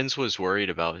 And Sainz was worried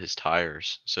about his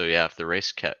tires. So yeah, if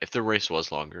the race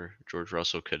was longer, George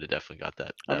Russell could have definitely got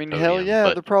that I that mean, hell podium. yeah,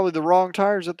 But they're probably the wrong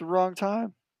tires at the wrong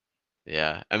time.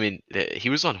 yeah, I mean, he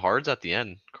was on hards at the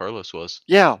end. Carlos was.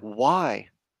 Yeah, why?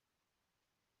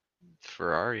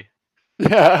 Ferrari.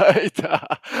 Yeah,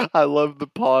 I love the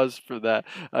pause for that.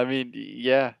 I mean,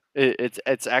 yeah,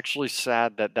 it's actually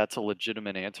sad that that's a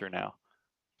legitimate answer now.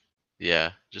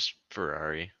 Yeah, just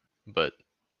Ferrari. But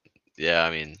yeah,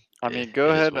 I mean, I it, mean,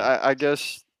 go it is ahead. what it I is.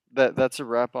 guess that's a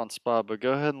wrap on Spa, but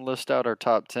go ahead and list out our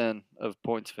top 10 of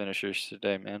points finishers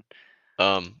today, man.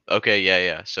 Okay, yeah,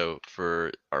 yeah. So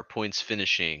for our points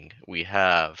finishing, we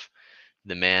have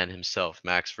the man himself,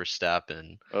 Max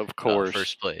Verstappen, Of course.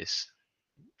 first place,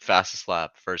 fastest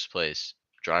lap, first place,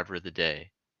 driver of the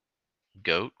day,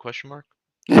 goat? Question mark.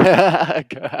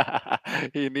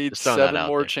 He needs Just throwing that 7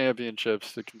 out more there.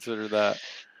 championships to consider that.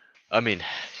 I mean,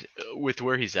 with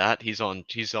where he's at, he's on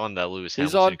that Lewis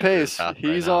He's on Hamilton career pace. path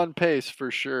right He's now. on pace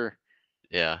for sure.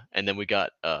 Yeah, and then we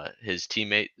got his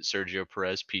teammate Sergio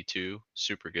Perez P2,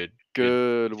 super good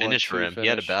Good one finish for to him. He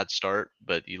had a finish. bad start,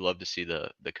 but you love to see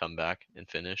the comeback and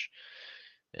finish.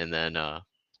 And then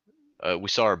we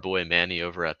saw our boy Manny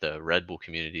over at the Red Bull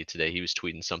community today. He was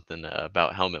tweeting something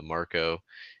about Helmut Marko.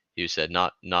 He said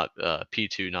not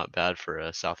P2 not bad for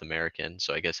a South American.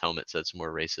 So I guess Helmut said some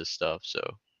more racist stuff. So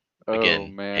Oh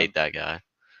again, hate man. that guy.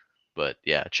 But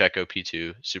yeah, Checo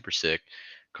P2 super sick.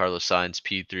 Carlos Sainz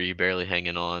P3 barely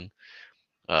hanging on.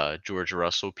 George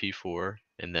Russell P4,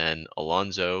 and then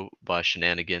Alonso by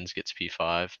shenanigans gets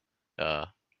P5. Uh,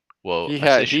 well, I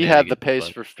say He had the shenanigans, pace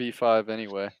but for P5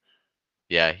 anyway.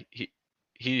 yeah,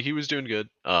 he was doing good.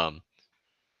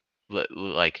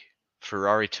 Like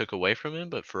Ferrari took away from him,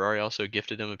 but Ferrari also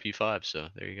gifted him a P5. So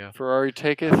there you go. Ferrari Uh,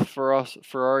 taketh, for us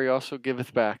Ferrari also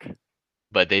giveth back.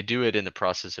 but they do it in the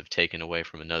process of taking away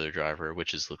from another driver,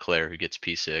 which is Leclerc, who gets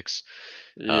P6.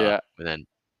 Yeah, And then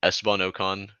Esteban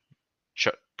Ocon,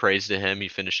 praise to him, he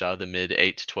finished out of the mid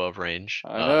 8 to 12 range.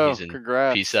 I He's know. in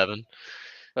Congrats. P7.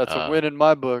 That's a Uh, win in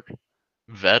my book.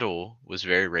 Vettel was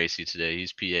very racy today.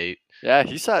 He's P8. Yeah,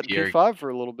 he sat in Pierre, P5 for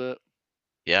a little bit.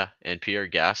 yeah, and Pierre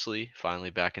Gasly finally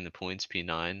back in the points,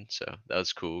 P9. So that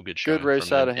was cool. Good Good showing race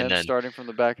from out him. of And him, then, starting from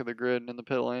the back of the grid and in the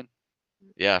pit lane.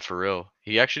 yeah, for real,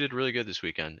 he actually did really good this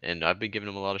weekend, and I've been giving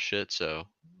him a lot of shit. So,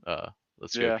 uh,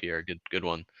 let's go, Yeah. Pierre. Good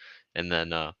one. And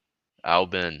then,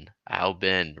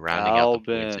 Albin rounding out the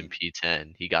points in Albin.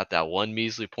 P10. He got that one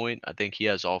measly point. I think he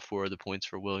has all four of the points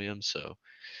for Williams. So,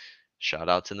 shout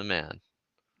out to the man.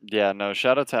 Yeah, no,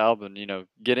 shout out to Albin.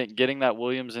 Getting that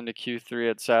Williams into Q3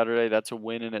 at Saturday, that's a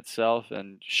win in itself,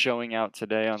 and showing out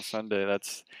today on Sunday,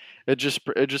 it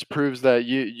just proves that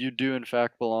you do in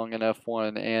fact belong in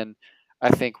F1, and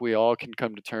I think we all can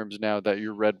come to terms now that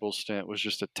your Red Bull stint was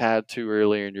just a tad too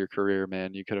early in your career,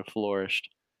 man. You could have flourished.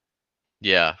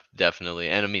 Yeah, definitely.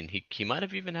 And I mean, he might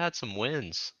have even had some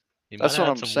wins. He might That's have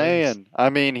what had I'm some wins. saying. I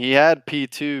mean, he had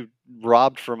P2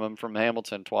 robbed from him from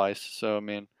Hamilton twice, so I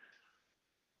mean,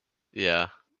 Yeah.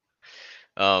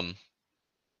 Um,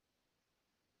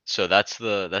 so that's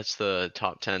the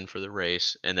top 10 for the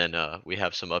race, and then we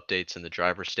have some updates in the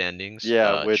driver standings.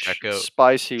 yeah, which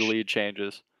spicy Ch- lead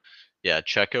changes. yeah,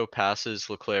 Checo passes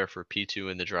Leclerc for P2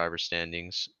 in the driver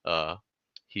standings.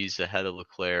 He's ahead of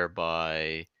Leclerc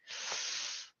by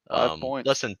 5 points.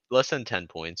 less than 10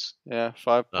 points. Yeah,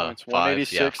 5 points.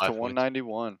 5, yeah, 186 to 5 points.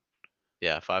 191.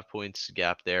 Yeah, 5 points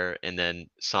gap there. And then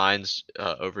Sainz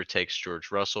overtakes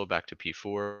George Russell back to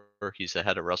P4. He's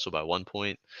ahead of Russell by 1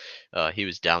 point. He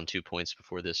was down 2 points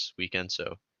before this weekend,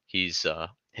 so he's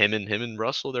him and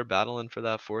Russell. They're battling for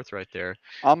that fourth right there.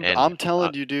 And I'm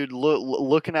telling you, dude.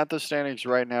 Looking at the standings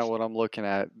right now, what I'm looking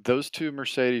at, those two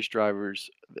Mercedes drivers.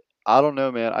 I don't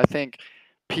know, man. I think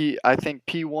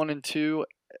P1 and 2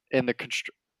 in the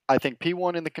I think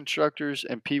P1 in the constructors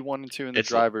and P1 and 2 in the it's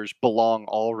drivers belong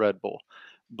all Red Bull.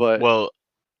 But well,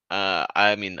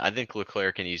 I mean, I think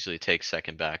Leclerc can easily take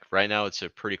second back. Right now, it's a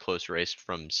pretty close race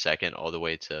from second all the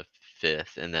way to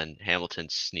fifth, and then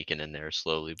Hamilton's sneaking in there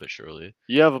slowly but surely.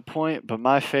 you have a point, but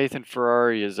my faith in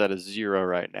Ferrari is at a 0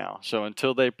 right now. So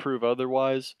until they prove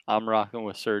otherwise, I'm rocking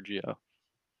with Sergio.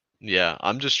 Yeah,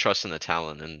 I'm just trusting the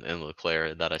talent in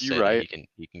Leclerc that I You say that right.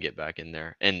 he can get back in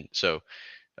there. And so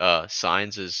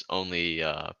Signs is only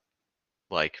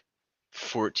like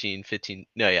 14, 15,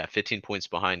 no, yeah, 15 points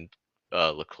behind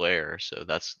Leclerc, so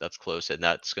that's close, and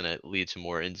that's going to lead to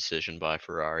more indecision by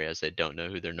Ferrari as they don't know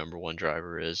who their number one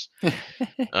driver is.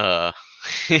 Uh,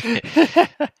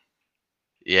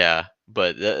 yeah,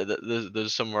 but those are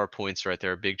some of our points right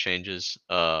there. Big changes.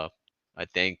 I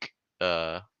think.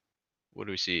 What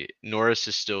do we see? Norris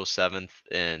is still seventh,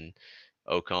 and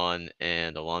Ocon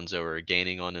and Alonso are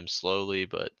gaining on him slowly,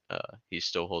 but he's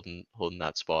still holding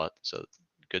that spot. So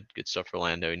good stuff for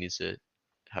Lando. He needs to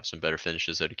have some better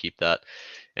finishes though to keep that.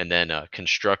 And then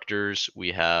constructors,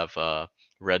 we have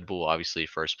Red Bull obviously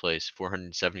first place,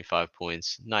 475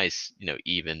 points. Nice,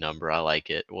 even number. I like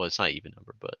it. Well, it's not even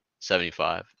number, but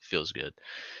 75 feels good.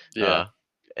 Yeah. Uh,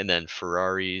 and then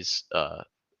Ferraris,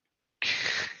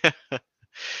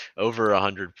 over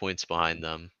 100 points behind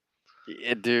them.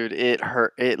 Dude, it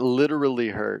hurt. It literally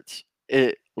hurts.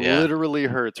 It Yeah. literally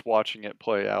hurts watching it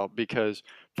play out because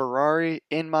Ferrari,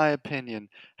 in my opinion,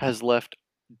 has left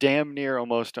damn near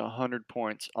almost 100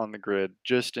 points on the grid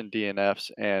just in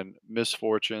DNFs and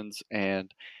misfortunes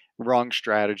and wrong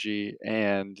strategy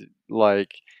and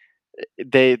like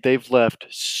they've left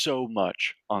so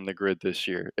much on the grid this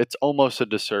year. It's almost a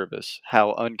disservice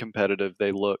how uncompetitive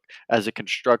they look as a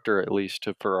constructor, at least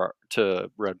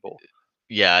to Red Bull.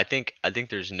 Yeah, I think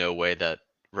there's no way that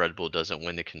Red Bull doesn't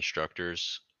win the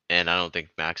constructors, and I don't think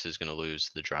Max is going to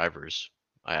lose the drivers.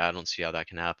 I don't see how that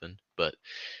can happen. But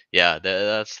yeah,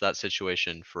 that's that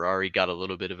situation. Ferrari got a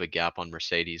little bit of a gap on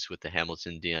Mercedes with the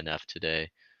Hamilton DNF today.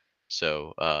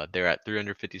 So they're at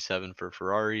 357 for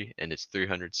Ferrari, and it's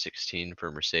 316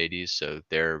 for Mercedes. So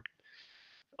they're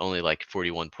only like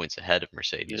 41 points ahead of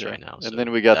Mercedes Yeah, right now. and So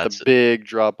then we got the that's big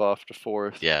drop off to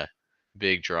 4th. yeah,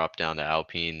 big drop down to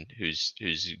Alpine, who's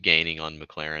gaining on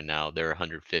McLaren now. They're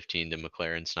 115 to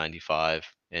McLaren's 95,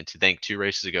 and to think 2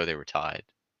 races ago they were tied.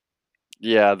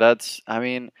 Yeah, that's I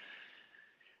mean,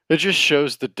 it just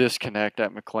shows the disconnect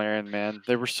at McLaren, man.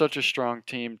 They were such a strong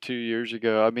team 2 years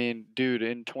ago. I mean, dude,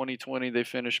 in 2020 they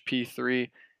finished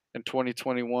P3. In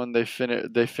 2021 they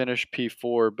finished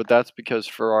P4, but that's because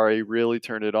Ferrari really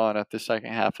turned it on at the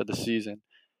second half of the season.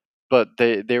 But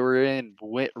they were in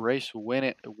race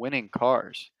winning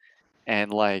cars,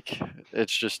 and like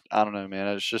it's just I don't know, man.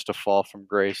 It's just a fall from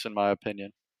grace in my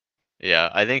opinion. Yeah,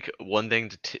 I think one thing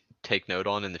to take note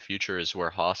on in the future is where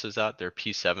Haas is at. They're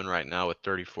P7 right now with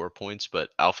 34 points, but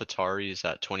AlphaTauri is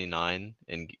at 29,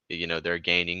 and they're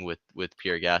gaining with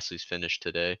Pierre Gasly's finish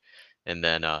today, and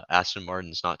then Aston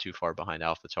Martin's not too far behind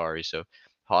AlphaTauri. So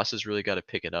Haas has really got to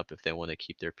pick it up if they want to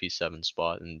keep their P7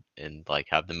 spot and like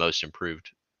have the most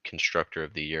improved constructor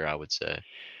of the year, I would say.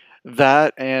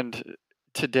 That and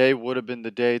today would have been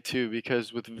the day too,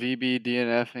 because with VB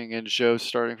DNFing and Joe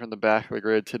starting from the back of the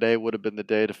grid, today would have been the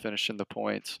day to finish in the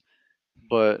points.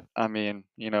 But I mean,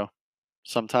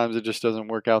 sometimes it just doesn't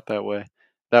work out that way.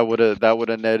 That would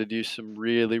have netted you some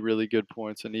really really good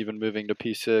points, and even moving to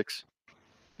P6.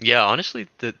 Yeah, honestly,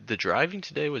 the driving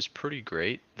today was pretty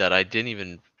great that I didn't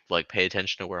even like pay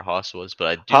attention to where Haas was, but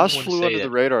I do Haas want to flew say under the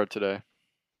that radar today.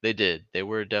 they did. They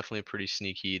were definitely pretty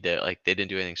sneaky. They didn't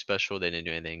do anything special, they didn't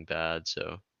do anything bad,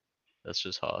 so that's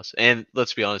just Haas. And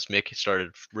let's be honest, Mick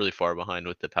started really far behind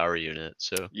with the power unit,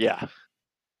 so Yeah,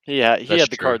 he that's had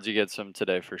the true. cards against him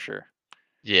today for sure.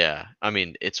 Yeah, I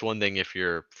mean, it's one thing if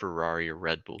you're Ferrari or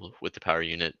Red Bull with the power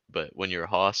unit, but when you're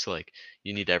Haas, like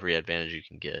you need every advantage you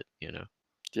can get.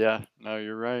 Yeah, no,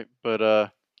 you're right.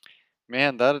 But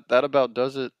man, that about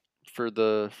does it for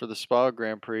the Spa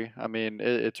Grand Prix. I mean,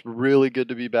 it's really good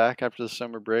to be back after the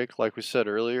summer break. Like we said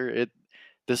earlier,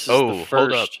 this is the Oh,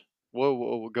 hold up. first. Whoa,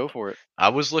 whoa, whoa, go for it. I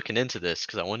was looking into this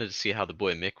because I wanted to see how the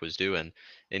boy Mick was doing,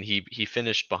 and he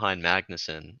finished behind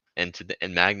Magnussen, and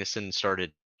Magnussen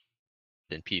started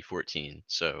in P14.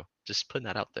 So just putting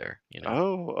that out there.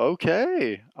 Oh,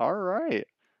 okay, all right.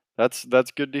 That's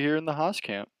good to hear in the Haas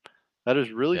camp. That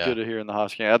is really Yeah, good to hear in the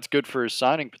Haas camp. That's good for his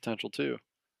signing potential too.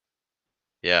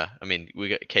 yeah. I mean, we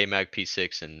got K Mag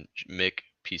P6 and Mick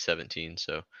P17,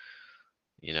 so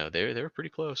they were pretty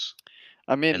close.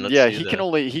 I And mean, let's yeah, see the he can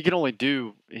only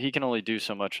do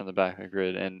so much on the back of the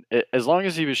grid, and as long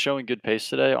as he was showing good pace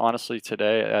today, honestly,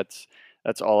 today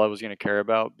that's all I was going to care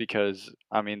about because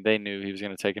I mean they knew he was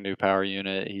going to take a new power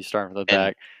unit. He's starting from the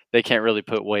and back. They can't really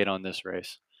put weight on this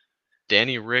race.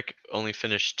 Danny Rick only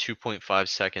finished 2.5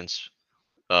 seconds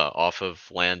off of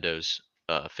Lando's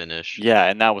finish Yeah,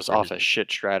 and that was for off his, a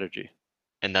shit strategy.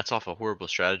 and that's off a horrible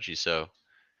strategy. So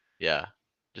yeah,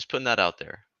 just putting that out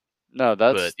there. No,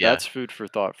 But yeah, that's food for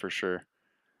thought for sure.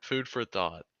 food for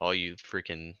thought, all you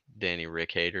freaking Danny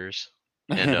Rick haters.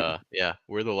 And yeah,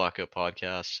 we're the Lockup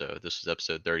Podcast. So this is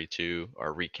episode 32,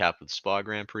 our recap of the Spa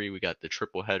Grand Prix. We got the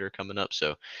triple header coming up,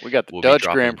 so We got the we'll be Dutch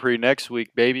Grand dropping Prix next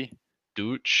week, baby.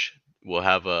 Dooch. We'll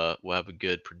have a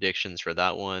good predictions for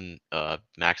that one.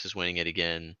 Max is winning it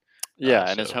again. Yeah,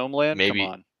 and his So homeland. Come maybe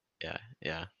on. yeah,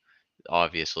 yeah,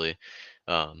 obviously.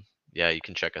 Yeah, you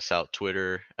can check us out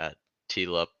Twitter at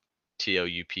TLUP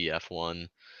TOUPF1.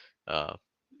 uh,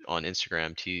 on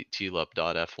Instagram,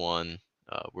 tlup.f1.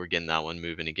 We're getting that one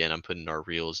moving again. I'm putting our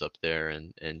reels up there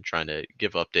and trying to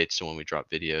give updates to when we drop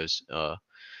videos.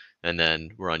 And then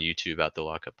we're on YouTube at the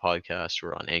Lockup Podcast.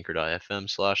 We're on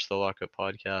anchor.fm/the Lockup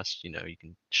Podcast. You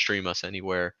can stream us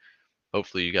anywhere.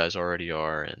 Hopefully, you guys already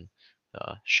are, and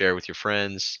share with your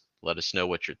friends. Let us know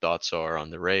what your thoughts are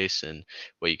on the race and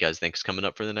what you guys think is coming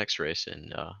up for the next race.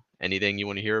 And anything you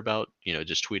want to hear about,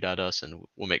 just tweet at us, and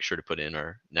we'll make sure to put it in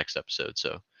our next episode.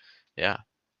 So, yeah,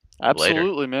 later.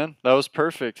 Absolutely, man. That was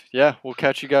perfect. Yeah, we'll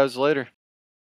catch you guys later.